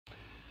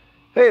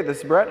Hey, this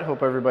is Brett.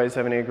 Hope everybody's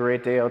having a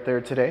great day out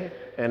there today.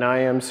 And I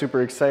am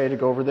super excited to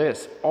go over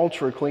this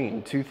ultra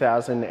clean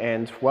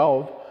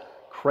 2012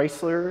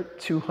 Chrysler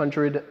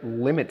 200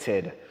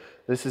 Limited.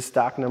 This is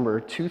stock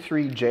number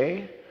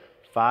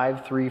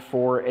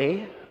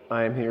 23J534A.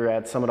 I am here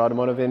at Summit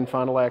Automotive in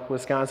Fond du Lac,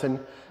 Wisconsin,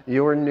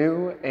 your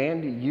new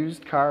and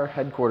used car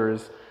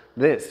headquarters.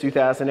 This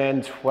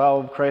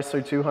 2012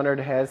 Chrysler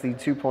 200 has the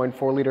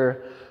 2.4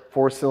 liter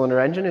four-cylinder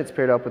engine. It's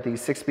paired up with the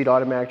 6-speed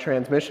automatic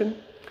transmission.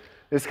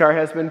 This car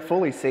has been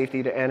fully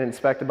safetied and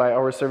inspected by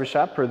our service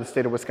shop per the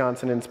state of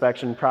Wisconsin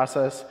inspection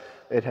process.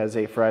 It has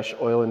a fresh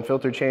oil and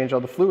filter change. All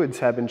the fluids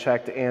have been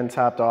checked and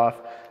topped off,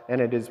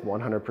 and it is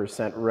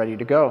 100% ready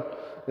to go.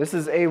 This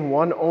is a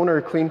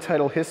one-owner clean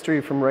title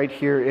history from right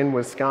here in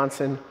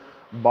Wisconsin,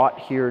 bought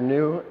here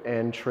new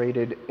and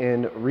traded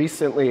in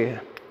recently.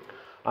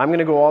 I'm going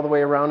to go all the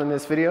way around in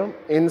this video.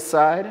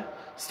 Inside,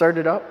 start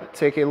it up,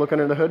 take a look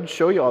under the hood,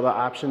 show you all the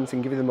options,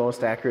 and give you the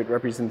most accurate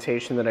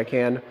representation that I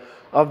can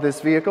of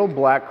this vehicle.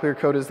 Black clear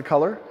coat is the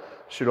color.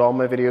 Shoot all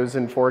my videos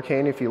in 4K,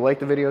 and if you like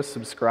the video,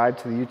 subscribe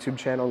to the YouTube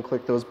channel and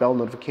click those bell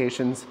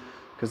notifications,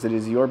 because it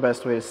is your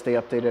best way to stay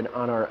updated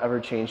on our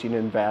ever-changing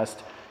and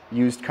vast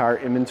used car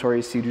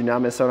inventory, so you do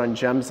not miss out on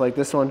gems like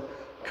this one.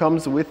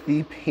 Comes with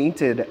the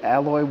painted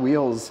alloy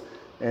wheels,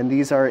 and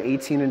these are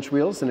 18-inch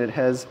wheels, and it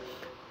has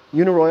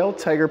Uniroyal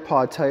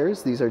Tigerpaw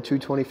tires. These are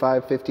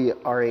 225/50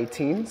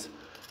 R18s,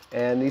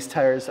 and these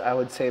tires, I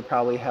would say,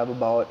 probably have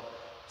about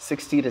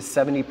 60 to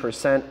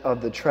 70%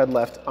 of the tread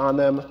left on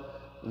them.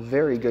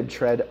 Very good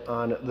tread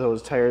on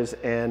those tires,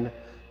 and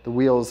the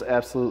wheels,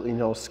 absolutely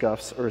no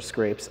scuffs or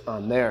scrapes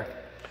on there.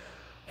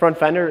 Front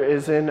fender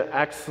is in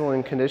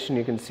excellent condition.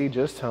 You can see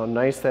just how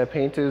nice that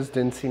paint is.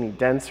 Didn't see any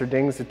dents or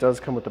dings. It does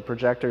come with the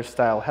projector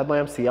style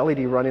headlamps, the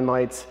LED running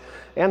lights,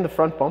 and the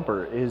front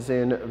bumper is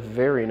in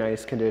very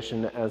nice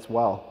condition as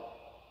well.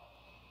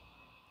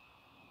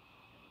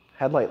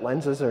 Headlight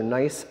lenses are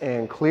nice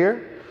and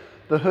clear.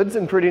 The hood's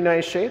in pretty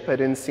nice shape. I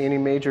didn't see any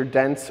major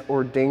dents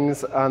or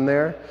dings on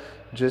there.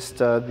 Just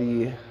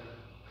the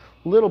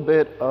little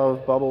bit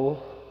of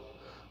bubble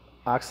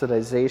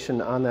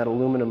oxidization on that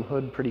aluminum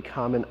hood, pretty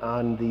common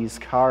on these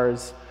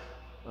cars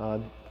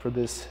for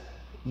this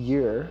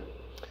year.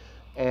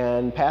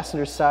 And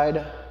passenger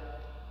side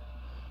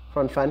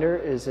front fender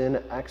is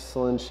in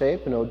excellent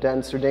shape. No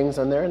dents or dings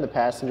on there. And the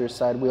passenger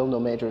side wheel, no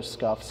major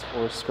scuffs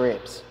or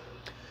scrapes.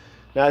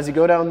 Now, as you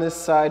go down this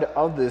side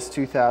of this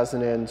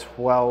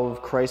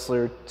 2012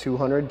 Chrysler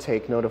 200,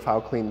 take note of how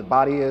clean the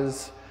body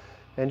is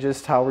and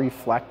just how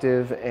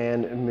reflective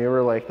and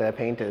mirror-like that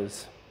paint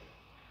is.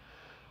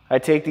 I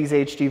take these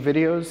HD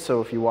videos,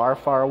 so if you are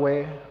far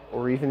away,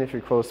 or even if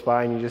you're close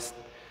by and you just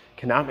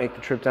cannot make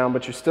the trip down,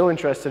 but you're still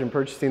interested in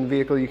purchasing the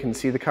vehicle, you can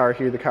see the car,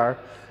 hear the car,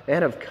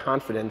 and have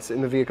confidence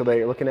in the vehicle that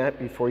you're looking at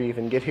before you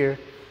even get here.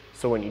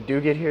 So when you do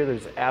get here,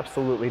 there's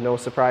absolutely no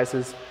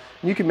surprises.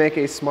 You can make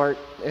a smart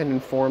and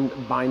informed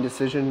buying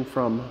decision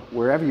from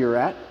wherever you're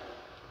at,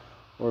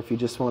 or if you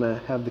just want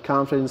to have the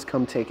confidence,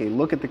 come take a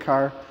look at the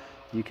car,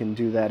 you can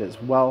do that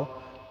as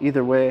well.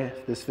 Either way,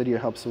 if this video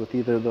helps with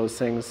either of those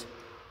things,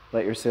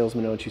 let your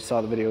salesman know that you saw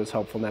the video was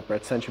helpful and that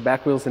Brett sent you.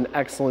 Back wheel's in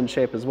excellent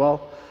shape as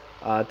well.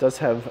 It does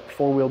have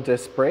 4-wheel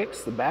disc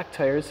brakes. The back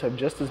tires have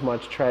just as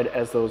much tread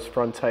as those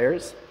front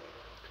tires.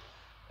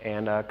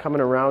 And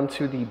coming around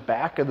to the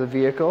back of the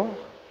vehicle,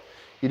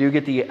 you do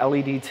get the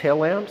LED tail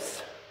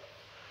lamps.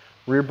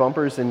 Rear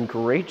bumper's in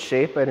great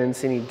shape. I didn't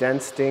see any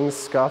dents, dings,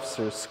 scuffs,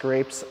 or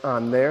scrapes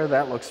on there.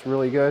 That looks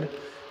really good.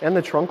 And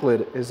the trunk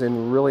lid is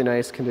in really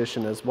nice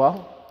condition as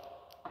well.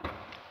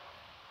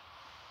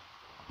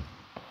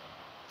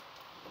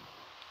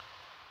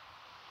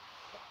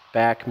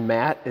 Back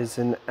mat is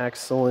in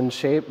excellent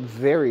shape.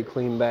 Very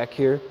clean back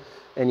here.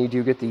 And you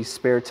do get the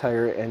spare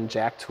tire and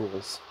jack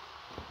tools.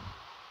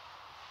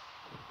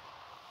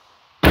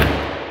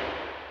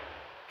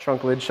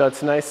 Trunk lid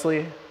shuts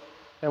nicely.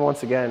 And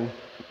once again,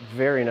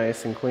 very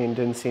nice and clean.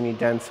 Didn't see any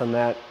dents on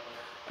that.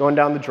 Going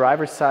down the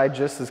driver's side,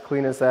 just as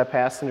clean as that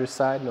passenger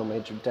side. No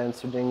major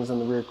dents or dings on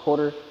the rear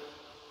quarter.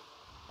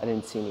 I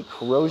didn't see any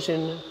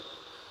corrosion.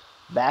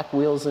 Back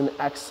wheel's in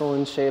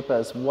excellent shape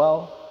as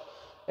well.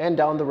 And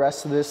down the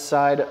rest of this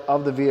side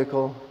of the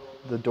vehicle,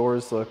 the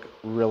doors look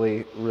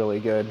really,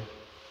 really good.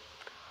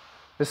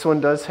 This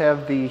one does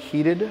have the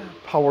heated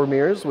power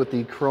mirrors with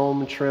the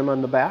chrome trim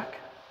on the back.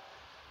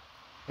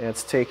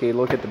 Let's take a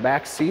look at the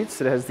back seats.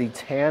 It has the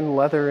tan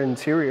leather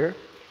interior.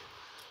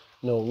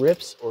 No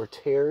rips or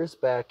tears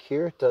back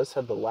here. It does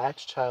have the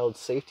latch child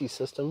safety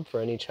system for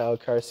any child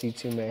car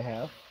seats you may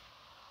have.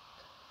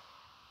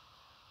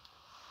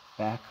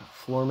 Back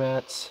floor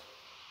mats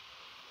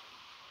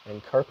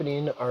and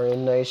carpeting are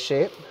in nice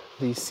shape.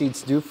 These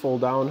seats do fold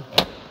down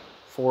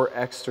for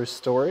extra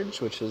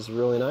storage, which is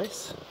really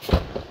nice.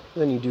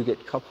 Then you do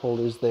get cup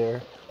holders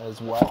there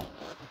as well.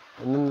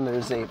 And then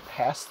there's a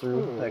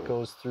pass-through that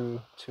goes through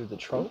to the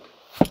trunk.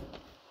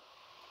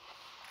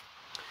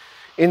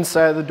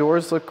 Inside the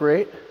doors look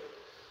great.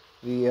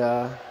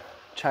 The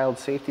child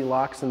safety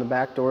locks in the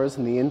back doors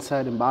and the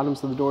inside and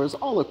bottoms of the doors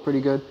all look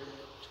pretty good.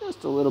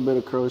 Just a little bit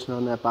of corrosion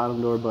on that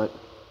bottom door, but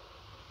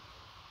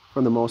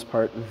for the most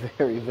part,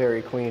 very,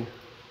 very clean.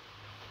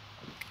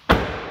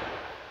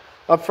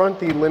 Up front,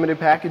 the limited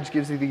package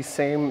gives you these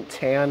same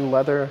tan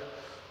leather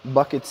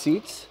bucket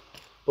seats.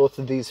 Both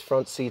of these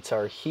front seats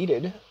are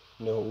heated.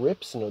 No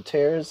rips, no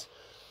tears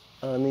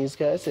on these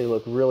guys. They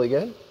look really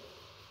good.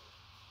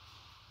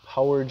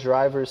 Power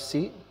driver's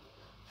seat.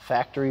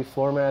 Factory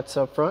floor mats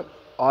up front.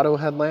 Auto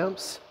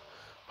headlamps.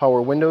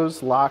 Power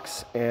windows,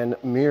 locks, and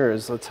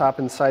mirrors. Let's hop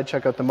inside,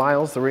 check out the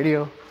miles, the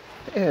radio,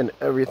 and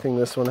everything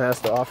this one has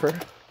to offer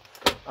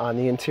on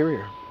the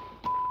interior.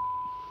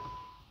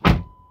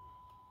 You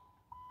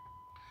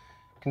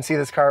can see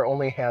this car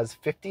only has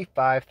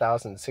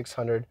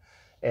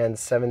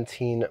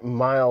 55,617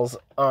 miles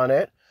on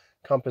it.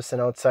 Compass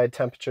and outside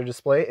temperature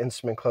display.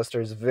 Instrument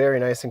cluster is very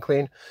nice and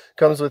clean.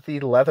 Comes with the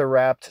leather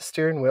wrapped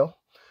steering wheel.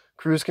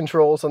 Cruise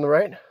controls on the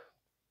right.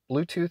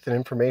 Bluetooth and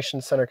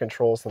information center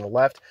controls on the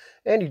left.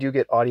 And you do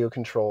get audio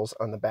controls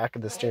on the back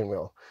of the steering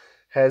wheel.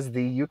 Has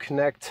the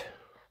Uconnect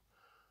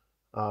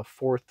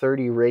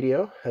 430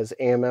 radio. Has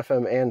AM,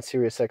 FM, and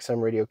Sirius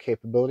XM radio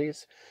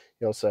capabilities.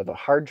 You also have a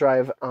hard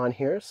drive on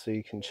here, so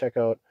you can check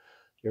out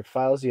your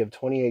files. You have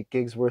 28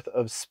 gigs worth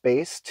of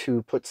space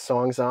to put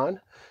songs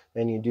on,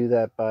 and you do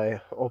that by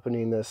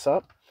opening this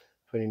up,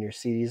 putting your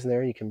CDs in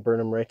there. You can burn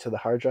them right to the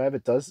hard drive.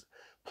 It does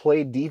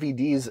play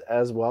DVDs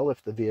as well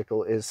if the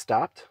vehicle is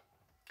stopped.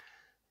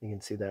 You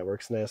can see that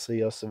works nicely.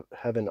 You also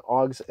have an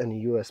AUX and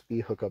a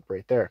USB hookup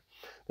right there.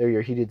 There are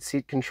your heated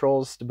seat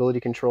controls,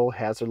 stability control,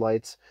 hazard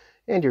lights,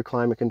 and your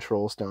climate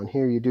controls down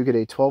here. You do get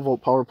a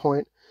 12-volt power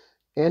point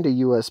and a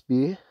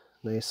USB.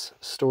 Nice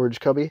storage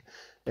cubby,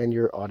 and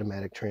your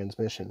automatic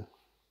transmission.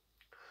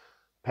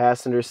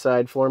 Passenger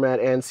side floor mat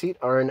and seat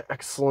are in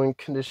excellent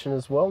condition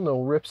as well.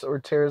 No rips or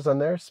tears on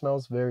there.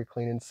 Smells very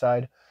clean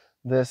inside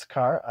this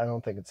car. I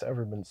don't think it's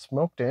ever been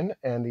smoked in,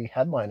 and the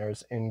headliner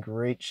is in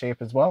great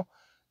shape as well.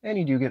 And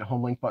you do get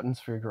Homelink buttons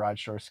for your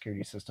garage door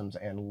security systems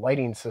and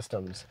lighting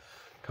systems.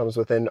 Comes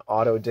with an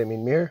auto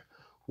dimming mirror.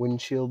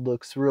 Windshield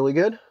looks really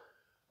good.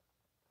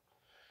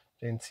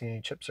 Didn't see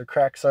any chips or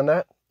cracks on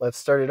that. Let's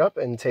start it up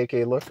and take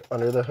a look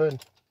under the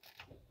hood.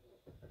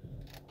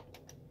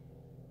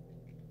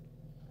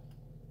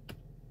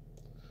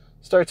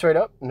 Starts right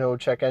up, no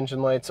check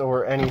engine lights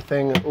or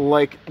anything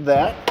like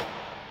that.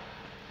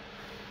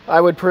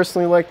 I would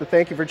personally like to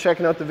thank you for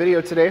checking out the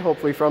video today.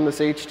 Hopefully from this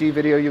HD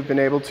video you've been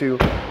able to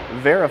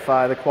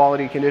verify the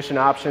quality, condition,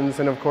 options,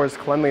 and of course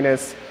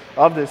cleanliness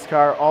of this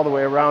car all the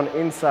way around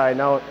inside.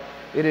 Now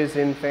it is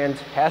in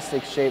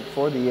fantastic shape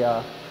for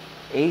the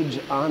age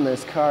on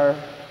this car.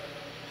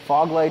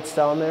 Fog lights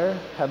down there,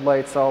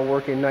 headlights all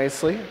working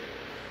nicely.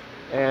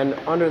 And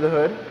under the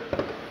hood,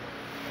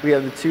 we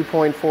have the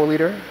 2.4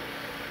 liter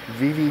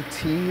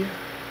VVT,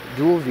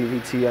 dual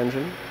VVT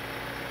engine.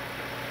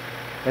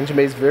 Engine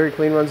bay is very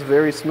clean, runs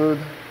very smooth.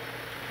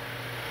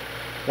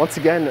 Once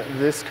again,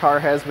 this car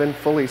has been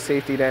fully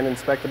safetied and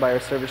inspected by our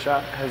service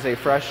shop. Has a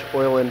fresh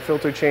oil and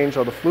filter change.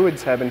 All the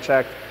fluids have been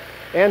checked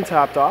and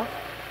topped off.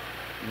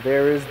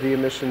 There is the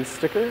emissions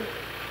sticker.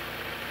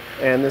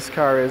 And this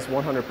car is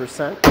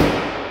 100%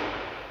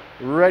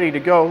 ready to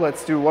go.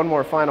 Let's do one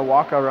more final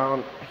walk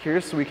around here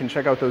so we can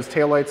check out those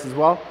taillights as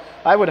well.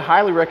 I would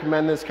highly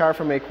recommend this car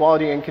from a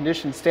quality and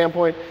condition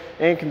standpoint,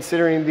 and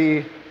considering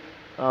the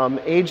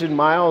age and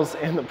miles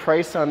and the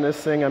price on this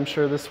thing, I'm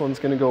sure this one's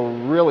going to go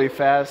really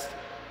fast.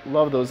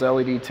 Love those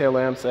LED tail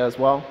lamps as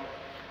well.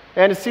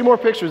 And to see more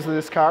pictures of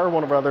this car,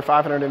 one of our other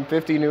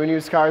 550 new and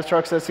used cars,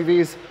 trucks,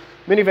 SUVs,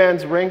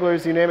 minivans,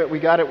 Wranglers, you name it, we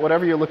got it.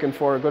 Whatever you're looking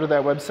for, go to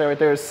that website right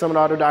there,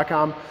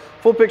 summitauto.com.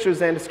 Full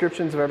pictures and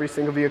descriptions of every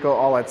single vehicle,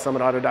 all at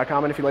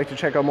summitauto.com. And if you'd like to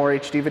check out more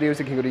HD videos,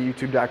 you can go to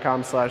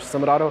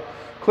youtube.com/summitauto.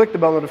 Click the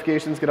bell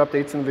notifications, get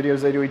updates on the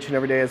videos I do each and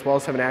every day, as well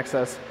as having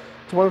access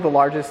to one of the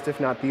largest, if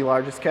not the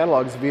largest,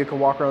 catalogs of vehicle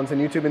walkarounds on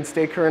YouTube, and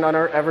stay current on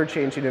our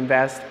ever-changing and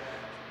vast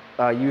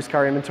used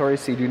car inventory,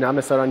 so you do not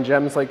miss out on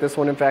gems like this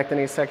one. In fact, in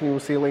a second you will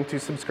see a link to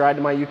subscribe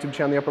to my YouTube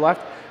channel in the upper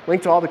left,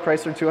 link to all the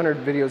Chrysler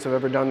 200 videos I've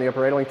ever done in the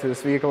upper right, a link to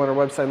this vehicle on our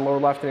website in the lower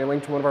left, and a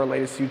link to one of our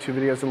latest YouTube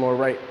videos in the lower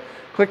right.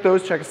 Click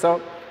those, check us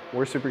out.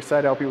 We're super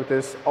excited to help you with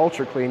this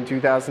ultra clean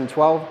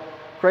 2012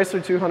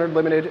 Chrysler 200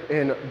 Limited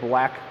in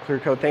black clear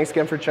coat. Thanks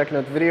again for checking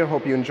out the video.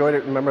 Hope you enjoyed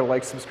it. Remember to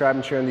like, subscribe,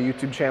 and share on the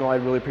YouTube channel.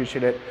 I'd really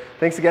appreciate it.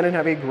 Thanks again and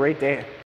have a great day.